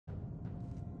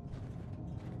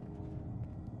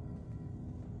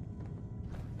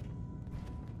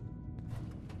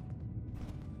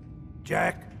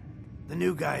Jack, the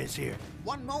new guy is here.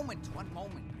 One moment.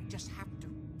 I just have to...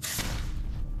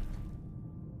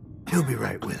 He'll be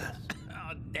right with us.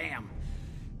 Oh, damn.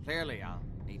 Clearly, I'll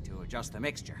need to adjust the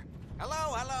mixture.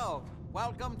 Hello.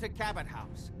 Welcome to Cabot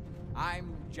House.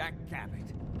 I'm Jack Cabot.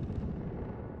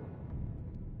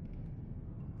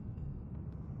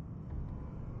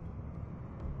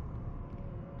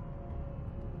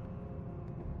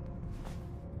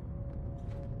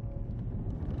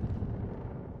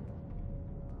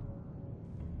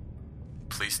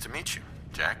 Pleased to meet you,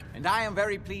 Jack. And I am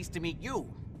very pleased to meet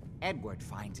you. Edward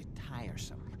finds it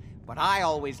tiresome, but I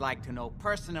always like to know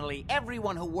personally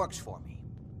everyone who works for me.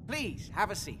 Please,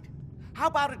 have a seat. How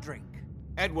about a drink?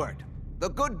 Edward, the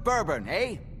good bourbon,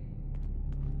 eh?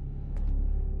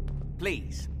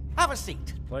 Please, have a seat.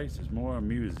 This place is more a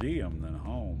museum than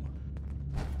home.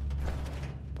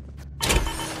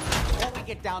 Before we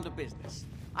get down to business,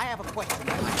 I have a question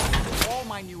I'd like to ask all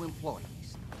my new employees.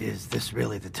 Is this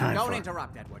really the time Don't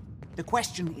interrupt, Edward. The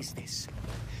question is this.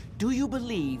 Do you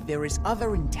believe there is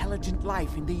other intelligent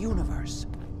life in the universe?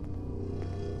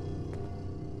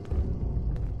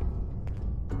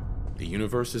 The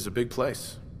universe is a big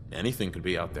place. Anything could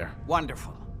be out there.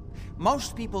 Wonderful.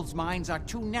 Most people's minds are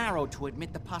too narrow to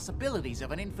admit the possibilities of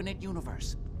an infinite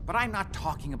universe. But I'm not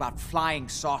talking about flying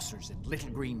saucers and little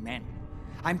green men.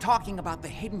 I'm talking about the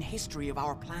hidden history of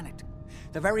our planet.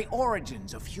 The very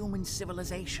origins of human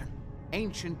civilization.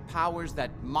 Ancient powers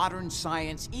that modern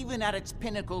science, even at its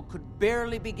pinnacle, could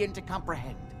barely begin to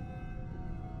comprehend.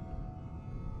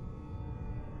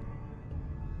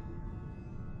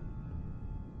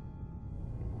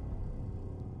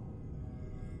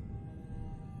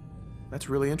 That's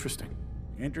really interesting.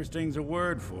 Interesting's a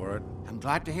word for it. I'm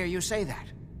glad to hear you say that.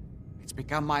 It's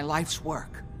become my life's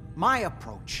work. My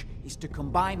approach is to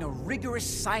combine a rigorous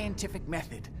scientific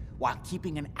method while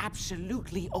keeping an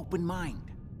absolutely open mind.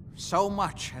 So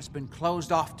much has been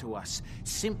closed off to us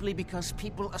simply because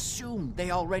people assumed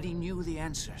they already knew the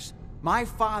answers. My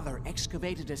father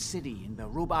excavated a city in the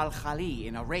Rub al-Khali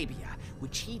in Arabia,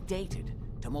 which he dated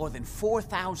to more than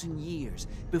 4,000 years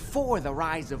before the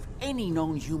rise of any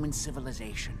known human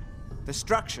civilization. The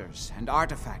structures and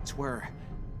artifacts were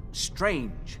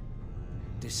strange,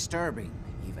 disturbing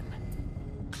even.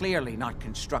 Clearly not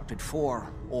constructed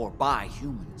for or by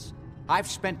humans. I've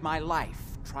spent my life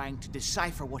trying to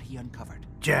decipher what he uncovered.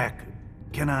 Jack,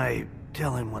 can I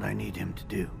tell him what I need him to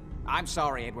do? I'm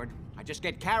sorry, Edward. I just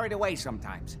get carried away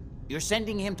sometimes. You're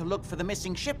sending him to look for the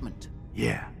missing shipment?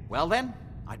 Yeah. Well then,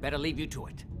 I'd better leave you to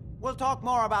it. We'll talk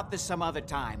more about this some other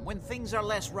time, when things are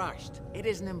less rushed. It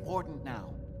isn't important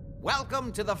now.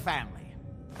 Welcome to the family.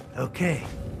 Okay.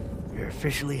 You're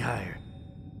officially hired.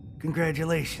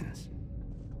 Congratulations.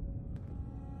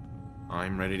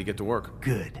 I'm ready to get to work.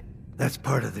 Good. That's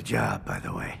part of the job, by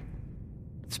the way.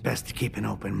 It's best to keep an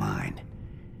open mind.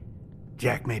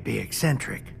 Jack may be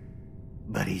eccentric,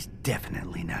 but he's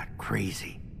definitely not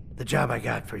crazy. The job I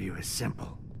got for you is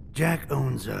simple. Jack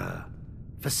owns a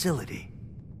facility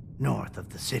north of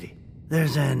the city.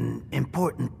 There's an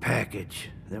important package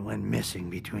that went missing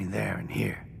between there and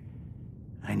here.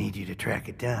 I need you to track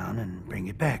it down and bring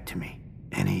it back to me.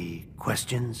 Any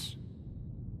questions?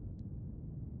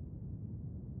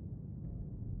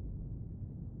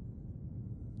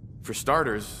 For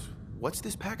starters, what's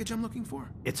this package I'm looking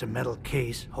for? It's a metal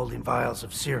case holding vials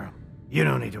of serum. You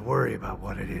don't need to worry about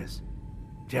what it is.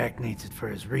 Jack needs it for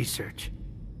his research.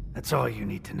 That's all you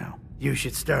need to know. You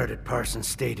should start at Parsons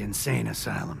State Insane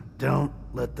Asylum. Don't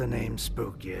let the name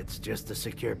spook you. It's just a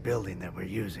secure building that we're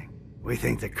using. We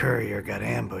think the courier got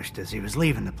ambushed as he was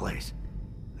leaving the place.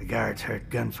 The guards heard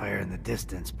gunfire in the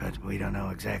distance, but we don't know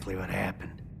exactly what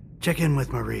happened. Check in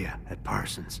with Maria at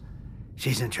Parsons.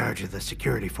 She's in charge of the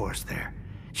security force there.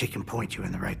 She can point you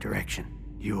in the right direction.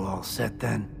 You all set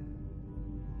then?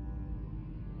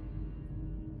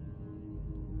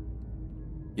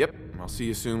 Yep, I'll see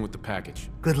you soon with the package.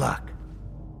 Good luck.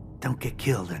 Don't get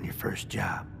killed on your first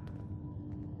job.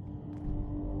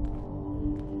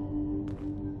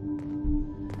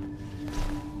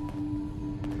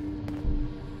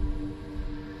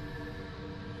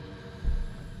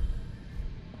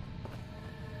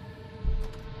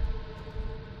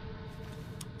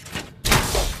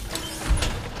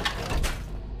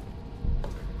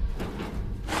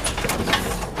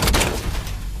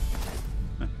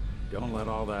 Don't let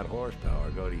all that horsepower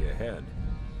go to your head.